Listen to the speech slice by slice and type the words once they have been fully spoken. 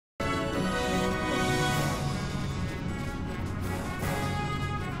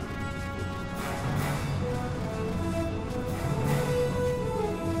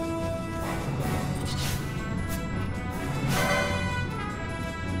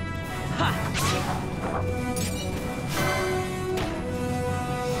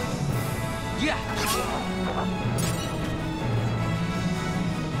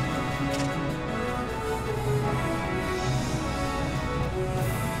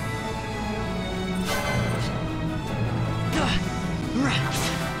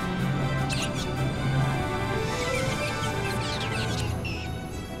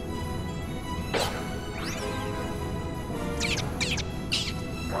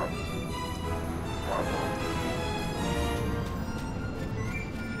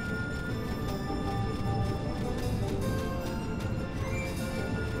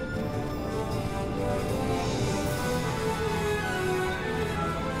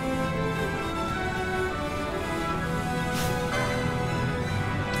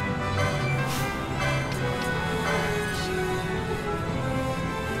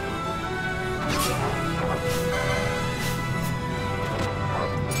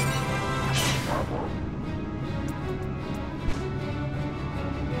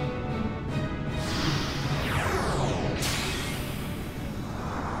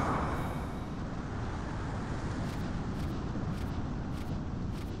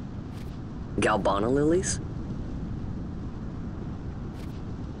Galbana lilies?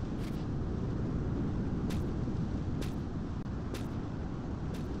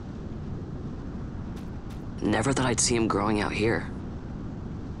 Never thought I'd see him growing out here.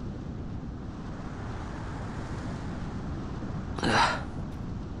 Ugh.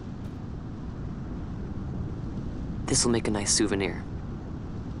 This'll make a nice souvenir.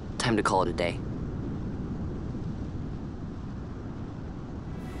 Time to call it a day.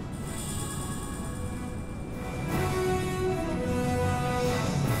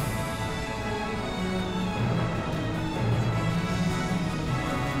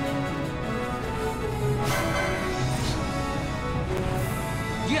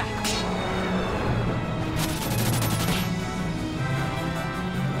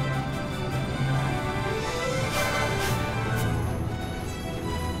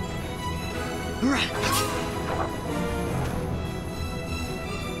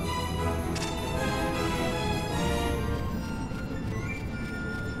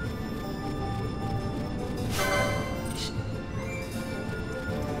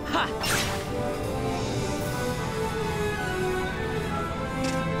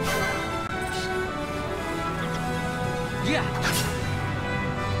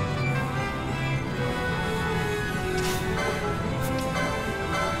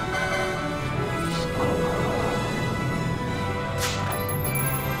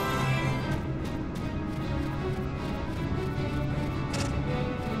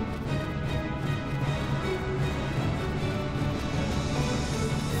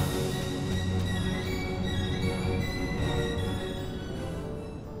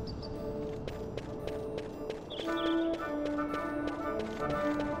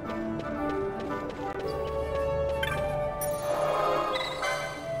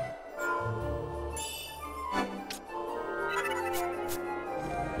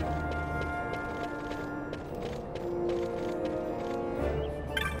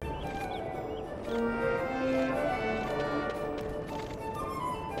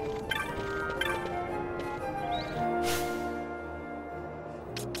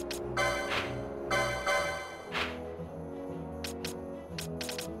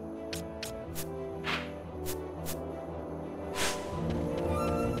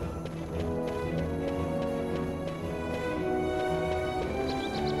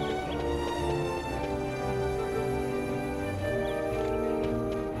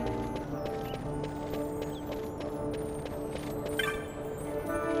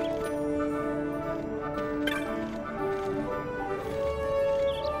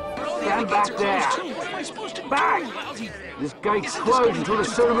 Stand back there! Back! This gate's closed until the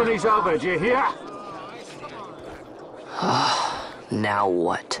ceremony's over, do you hear? Now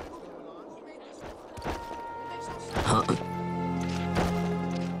what? Huh?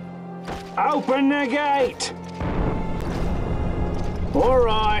 Open the gate!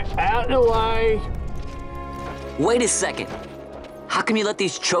 Alright, out the way! Wait a second! How come you let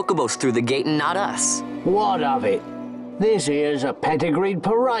these chocobos through the gate and not us? What of it? This here's a pedigreed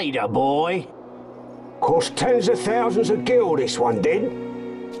parader, boy. Cost tens of thousands of gil, this one did.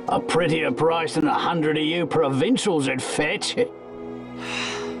 A prettier price than 100 of you provincials would fetch.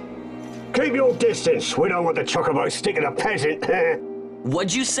 Keep your distance. We don't want the chocobos sticking a peasant.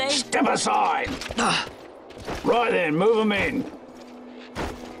 What'd you say? Step aside. Right then, move them in.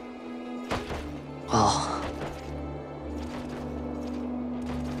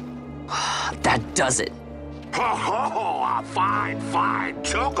 That does it. Oh, a fine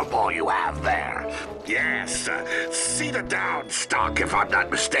chocobo you have there. Yes, cedar down stock if I'm not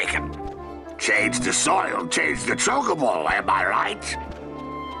mistaken. Change the soil, change the chocobo, am I right?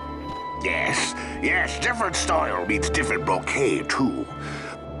 Yes, different soil means different bouquet too.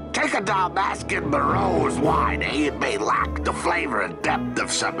 Take a Damascus Barreau's wine, eh? It may lack the flavor and depth of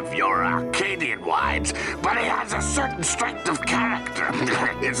some of your Arcadian wines, but it has a certain strength of character.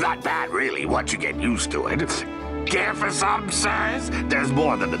 It's not bad, really, once you get used to it. Care for some, sirs? There's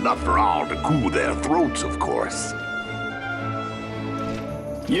more than enough for all to cool their throats, of course.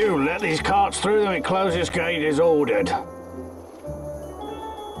 You let these carts through the closest gate is ordered.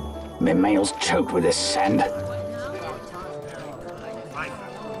 My mail's choked with this sand.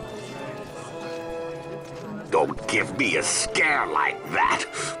 Don't give me a scare like that.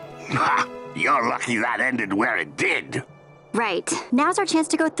 You're lucky that ended where it did. Right. Now's our chance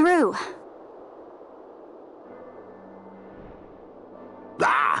to go through.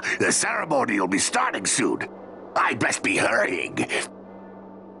 The ceremony will be starting soon. I'd best be hurrying.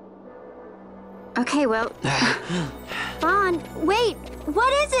 Okay, well... Vaughn, wait!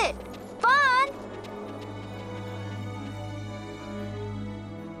 What is it? Vaughn!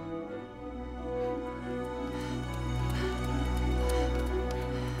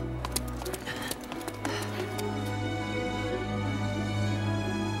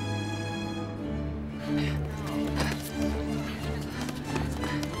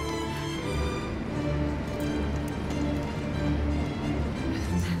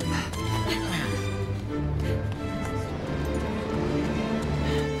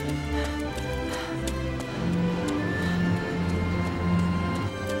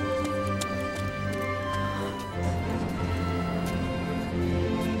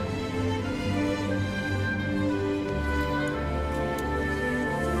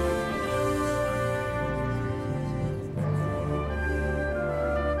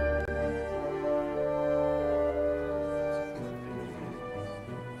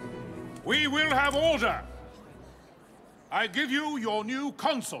 We will have order. I give you your new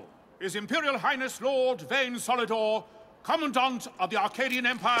consul, His Imperial Highness Lord Vane Solidor, Commandant of the Arcadian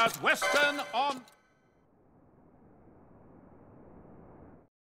Empire's Western Arm...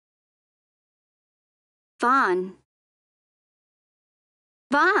 Vaughn.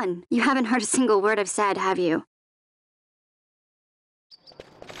 Vaughn, you haven't heard a single word I've said, have you?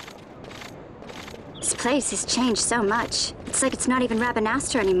 This place has changed so much. It's like it's not even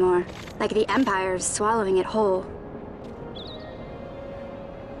Rabanastre anymore. Like the Empire is swallowing it whole.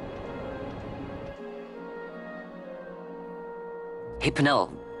 Hey,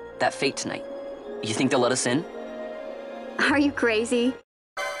 Penel, that fate tonight. You think they'll let us in? Are you crazy?